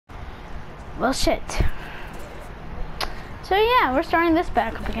Well, shit. So yeah, we're starting this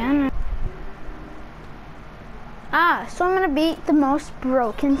back up again. So I'm gonna beat the most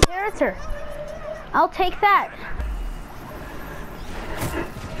broken character. I'll take that.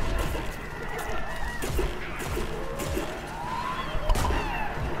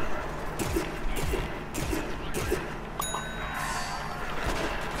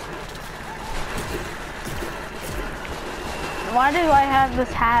 Why do I have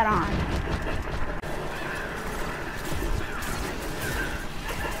this hat on?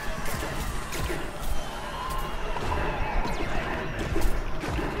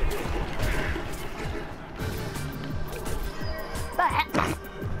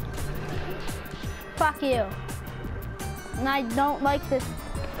 Fuck you. And I don't like this.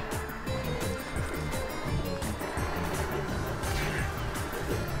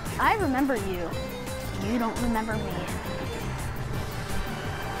 I remember you. You don't remember me.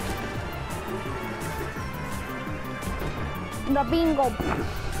 The bingo.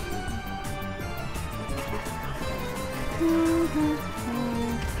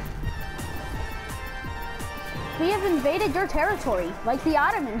 We have invaded your territory, like the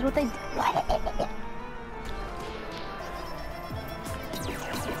Ottomans, what they did.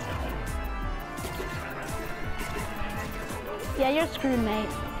 Yeah, you're screwed, mate.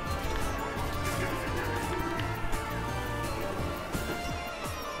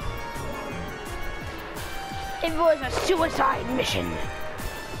 It was a suicide mission.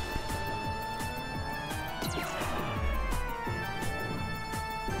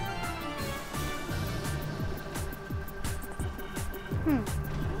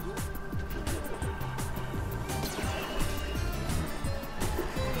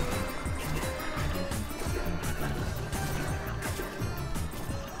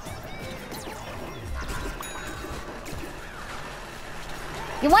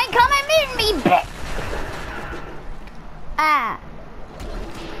 You ain't coming meet me, bitch!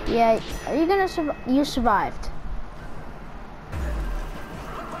 Yeah, are you gonna survive? You survived.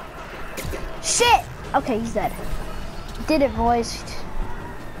 Shit! Okay, he's dead. Did it, boys.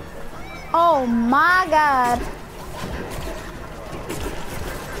 Oh my god.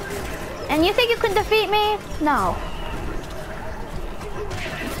 And you think you can defeat me? No.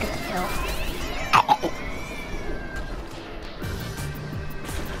 Kill.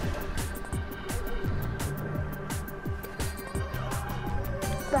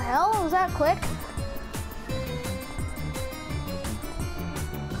 The hell? Was that quick?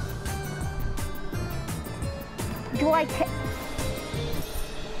 Do I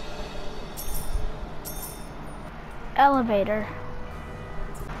elevator?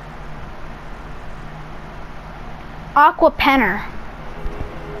 Aqua Penner.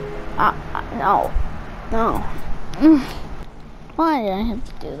 No. No. Why did I have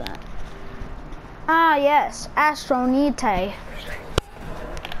to do that? Ah, yes. Astronite.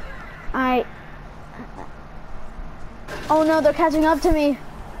 Oh no, they're catching up to me.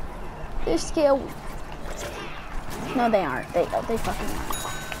 They're scared. No, they aren't. They fucking aren't.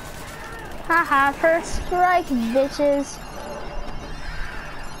 Haha, first strike, bitches.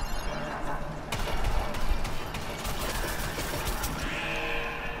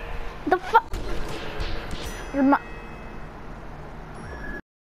 The fuck?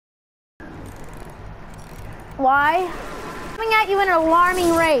 Why? Coming at you at an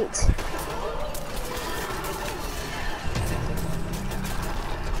alarming rate.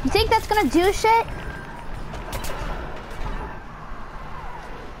 You think that's gonna do shit?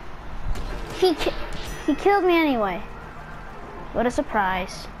 He killed me anyway. What a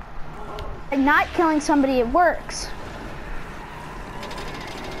surprise. And not killing somebody, it works.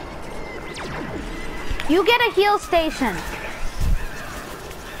 You get a heal station.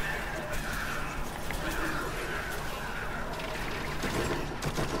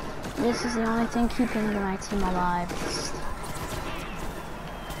 This is the only thing keeping my team alive.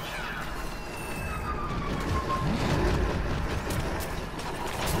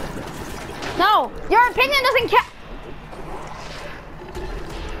 No, your opinion doesn't count.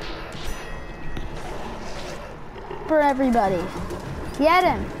 For everybody. Get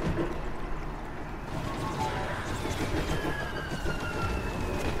him.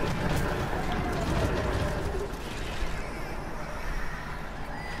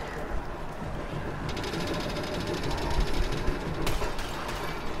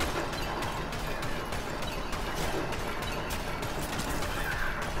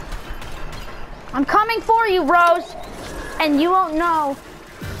 I'm coming for you, Rose, and you won't know.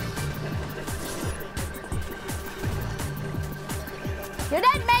 You're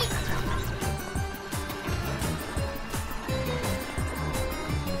dead, mate.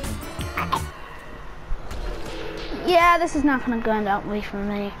 Yeah, this is not gonna go out way for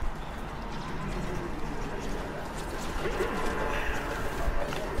me.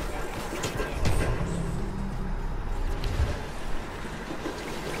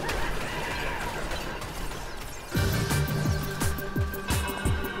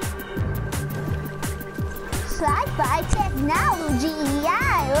 Sci-fi technology,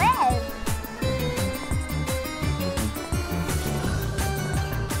 I live.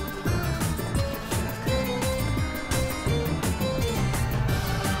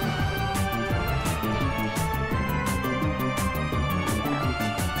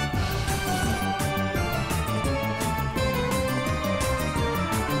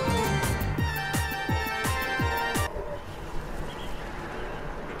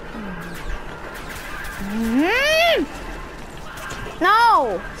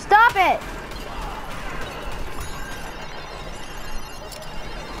 No! Stop it!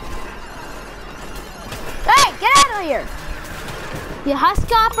 Hey, get out of here! You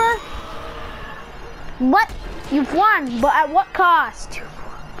huskopper! What? You've won, but at what cost?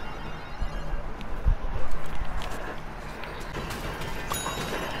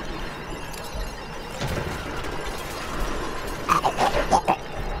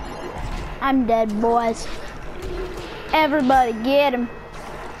 I'm dead, boys. Everybody get him.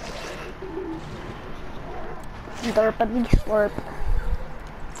 Derpity slurp.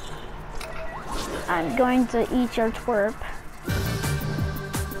 I'm going to eat your twerp.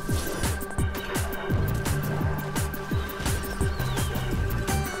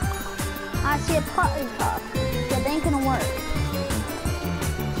 I see a party puff. That ain't gonna work.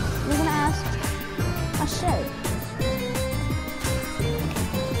 You're gonna ask? I should.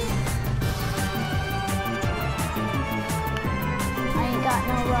 I ain't got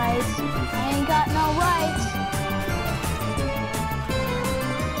no rights. I ain't got no rights.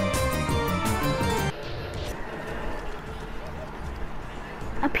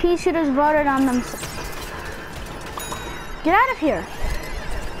 A pea shooters voted on them. Get out of here.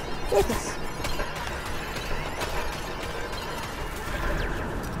 Jesus.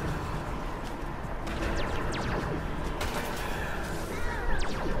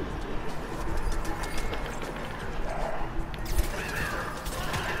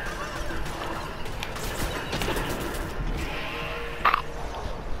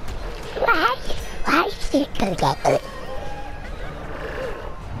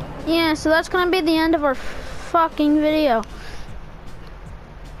 Yeah, so that's gonna be the end of our fucking video.